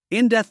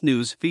In-depth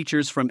news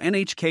features from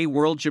NHK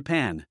World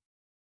Japan.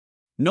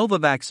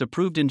 Novavax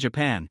approved in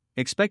Japan,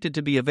 expected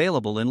to be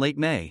available in late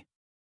May.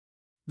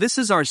 This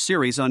is our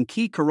series on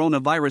key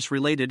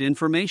coronavirus-related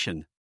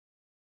information.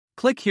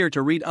 Click here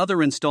to read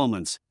other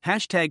installments,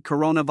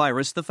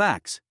 #coronavirus the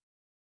facts.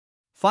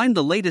 Find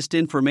the latest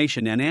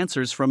information and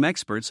answers from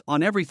experts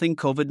on everything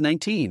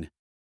COVID-19.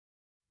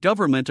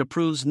 Government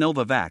approves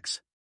Novavax.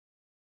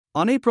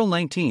 On April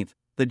 19,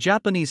 the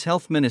Japanese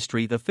Health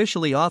Ministry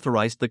officially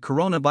authorized the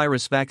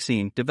coronavirus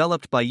vaccine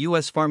developed by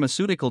U.S.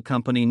 pharmaceutical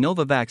company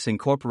Novavax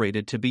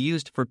Incorporated to be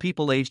used for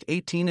people aged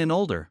 18 and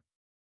older.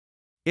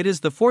 It is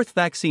the fourth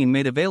vaccine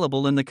made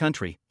available in the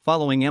country,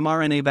 following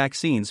mRNA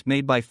vaccines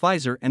made by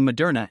Pfizer and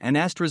Moderna and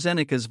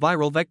AstraZeneca's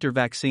viral vector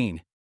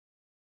vaccine.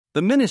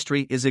 The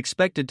ministry is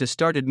expected to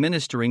start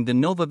administering the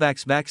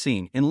Novavax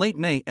vaccine in late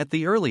May at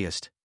the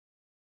earliest.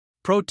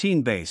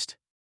 Protein-based.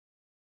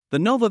 The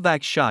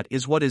Novavax shot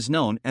is what is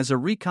known as a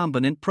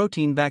recombinant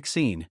protein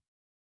vaccine.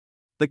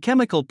 The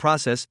chemical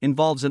process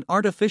involves an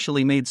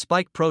artificially made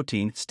spike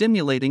protein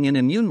stimulating an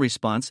immune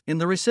response in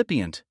the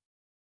recipient.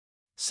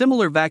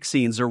 Similar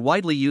vaccines are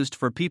widely used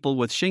for people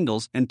with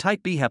shingles and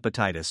type B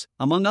hepatitis,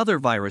 among other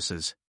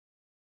viruses.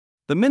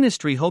 The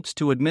ministry hopes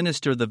to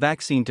administer the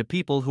vaccine to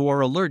people who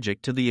are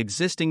allergic to the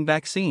existing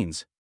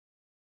vaccines.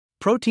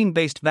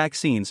 Protein-based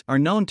vaccines are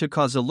known to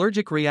cause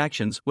allergic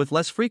reactions with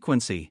less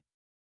frequency.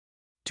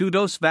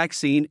 Two-dose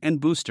vaccine and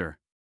booster.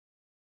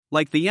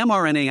 Like the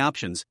mRNA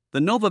options,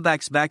 the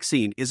Novavax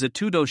vaccine is a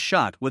two-dose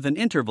shot with an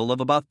interval of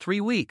about 3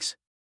 weeks.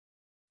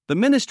 The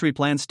ministry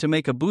plans to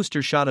make a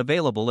booster shot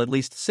available at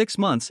least 6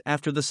 months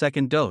after the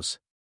second dose.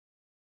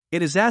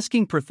 It is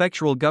asking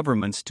prefectural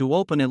governments to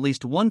open at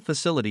least one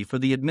facility for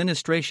the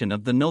administration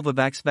of the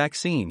Novavax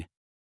vaccine.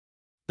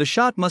 The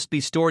shot must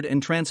be stored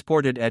and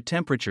transported at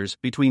temperatures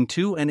between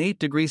 2 and 8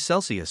 degrees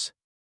Celsius.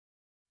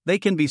 They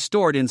can be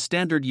stored in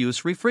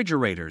standard-use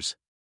refrigerators.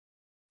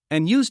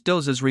 And used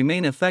doses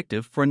remain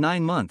effective for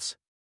 9 months.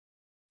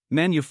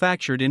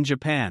 Manufactured in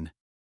Japan.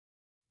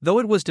 Though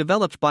it was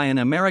developed by an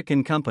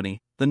American company,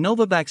 the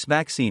Novavax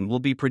vaccine will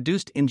be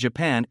produced in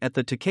Japan at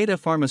the Takeda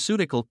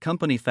Pharmaceutical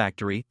Company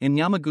factory in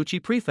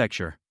Yamaguchi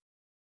Prefecture.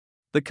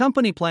 The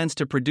company plans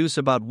to produce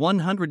about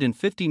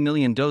 150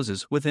 million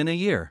doses within a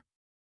year.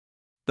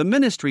 The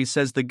ministry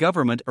says the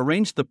government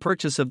arranged the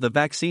purchase of the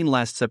vaccine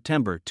last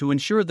September to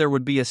ensure there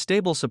would be a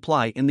stable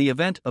supply in the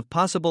event of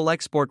possible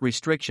export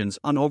restrictions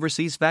on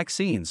overseas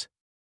vaccines.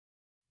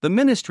 The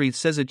ministry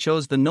says it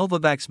chose the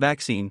Novavax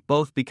vaccine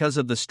both because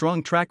of the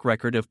strong track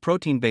record of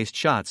protein-based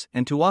shots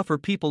and to offer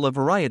people a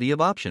variety of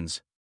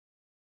options.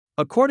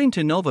 According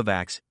to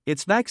Novavax,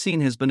 its vaccine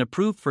has been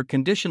approved for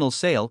conditional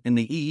sale in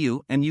the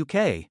EU and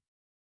UK.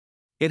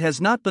 It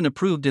has not been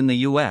approved in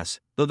the US,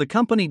 though the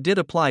company did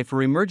apply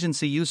for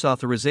emergency use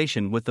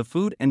authorization with the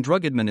Food and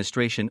Drug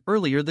Administration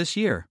earlier this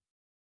year.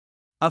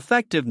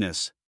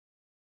 Effectiveness.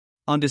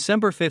 On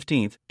December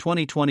 15,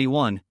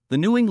 2021, the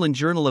New England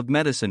Journal of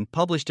Medicine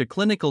published a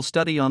clinical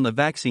study on the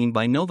vaccine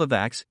by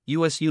Novavax,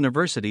 US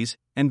universities,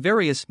 and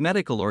various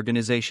medical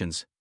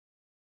organizations.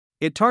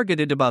 It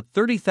targeted about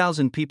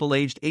 30,000 people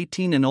aged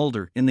 18 and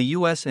older in the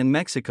US and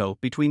Mexico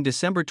between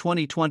December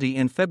 2020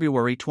 and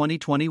February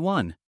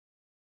 2021.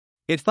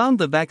 It found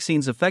the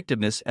vaccine's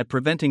effectiveness at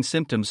preventing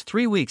symptoms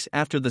 3 weeks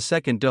after the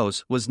second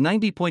dose was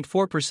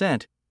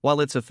 90.4%,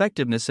 while its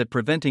effectiveness at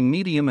preventing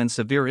medium and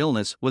severe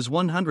illness was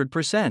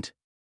 100%.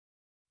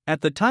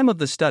 At the time of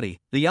the study,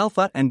 the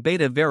alpha and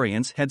beta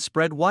variants had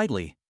spread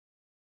widely.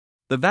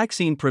 The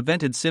vaccine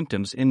prevented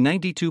symptoms in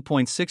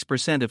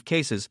 92.6% of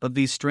cases of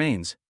these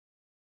strains.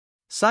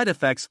 Side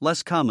effects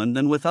less common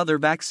than with other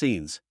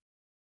vaccines.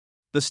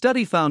 The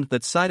study found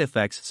that side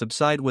effects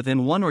subside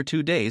within 1 or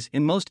 2 days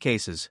in most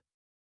cases.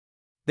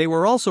 They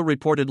were also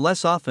reported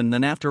less often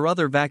than after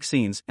other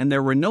vaccines, and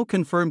there were no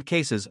confirmed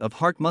cases of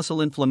heart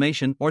muscle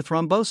inflammation or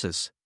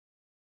thrombosis.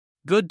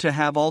 Good to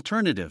have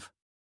alternative.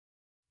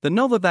 The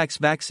Novavax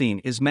vaccine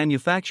is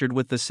manufactured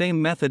with the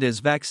same method as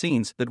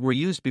vaccines that were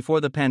used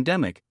before the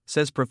pandemic,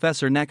 says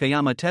Professor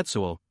Nakayama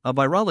Tetsuo, a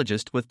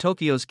virologist with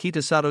Tokyo's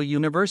Kitasato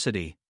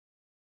University.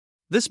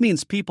 This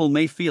means people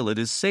may feel it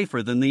is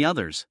safer than the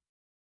others.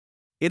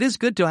 It is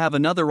good to have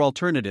another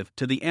alternative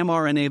to the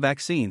mRNA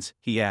vaccines,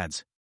 he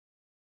adds.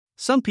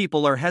 Some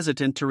people are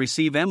hesitant to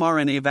receive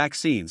mRNA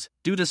vaccines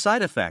due to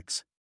side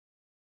effects.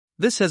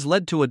 This has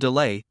led to a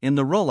delay in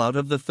the rollout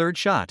of the third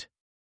shot.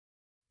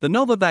 The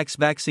Novavax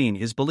vaccine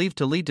is believed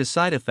to lead to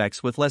side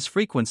effects with less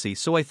frequency,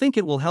 so I think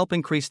it will help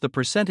increase the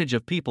percentage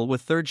of people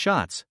with third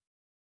shots.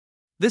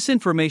 This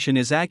information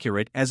is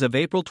accurate as of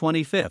April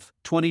 25,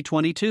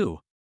 2022.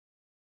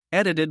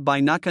 Edited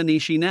by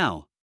Nakanishi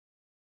Now.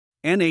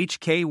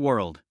 NHK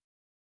World.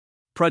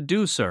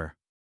 Producer.